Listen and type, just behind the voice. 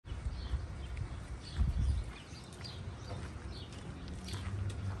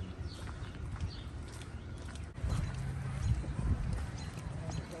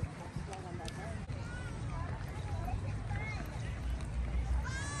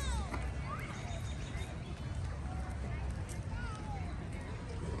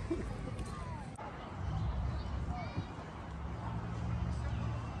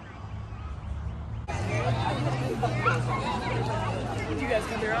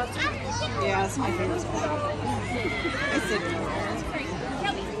Yeah, it's my favorite spot. It's adorable.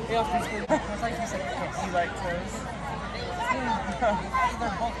 Yeah, it's like you said, you like those.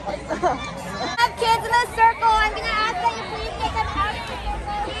 They're both like Have kids in a circle. I'm gonna ask that you please get them out of the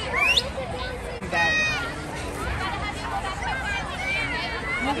circle.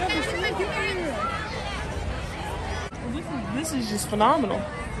 This is just phenomenal.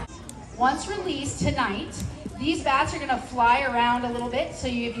 Once released tonight, these bats are going to fly around a little bit. So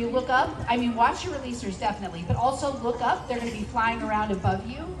if you look up, I mean, watch your releasers definitely, but also look up. They're going to be flying around above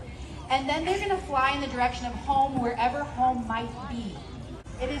you. And then they're going to fly in the direction of home, wherever home might be.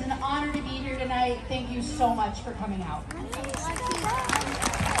 It is an honor to be here tonight. Thank you so much for coming out.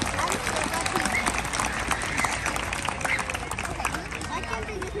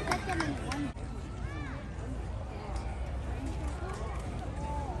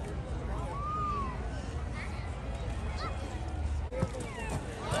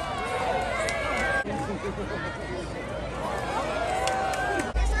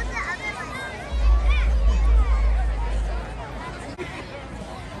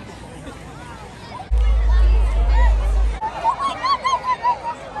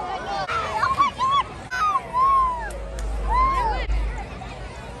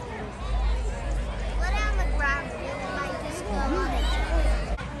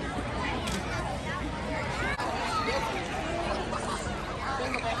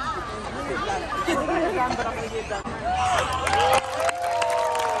 But I'm gonna get done.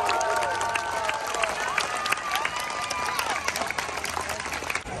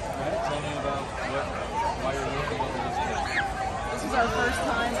 This is our first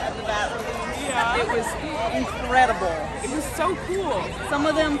time at the bat release. Yeah. It was incredible. It was so cool. Some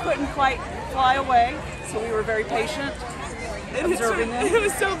of them couldn't quite fly away, so we were very patient observing them. It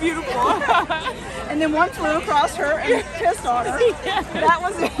was so beautiful. And then one flew across her and kissed on her. Yeah. That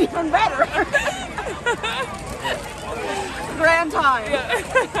was even better. Grand time. Yeah.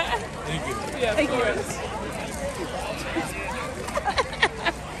 Thank you. Yeah, Thank you. of course.